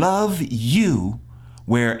love you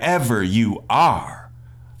wherever you are.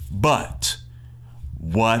 But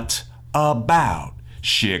what about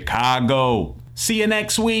Chicago? See you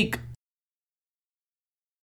next week.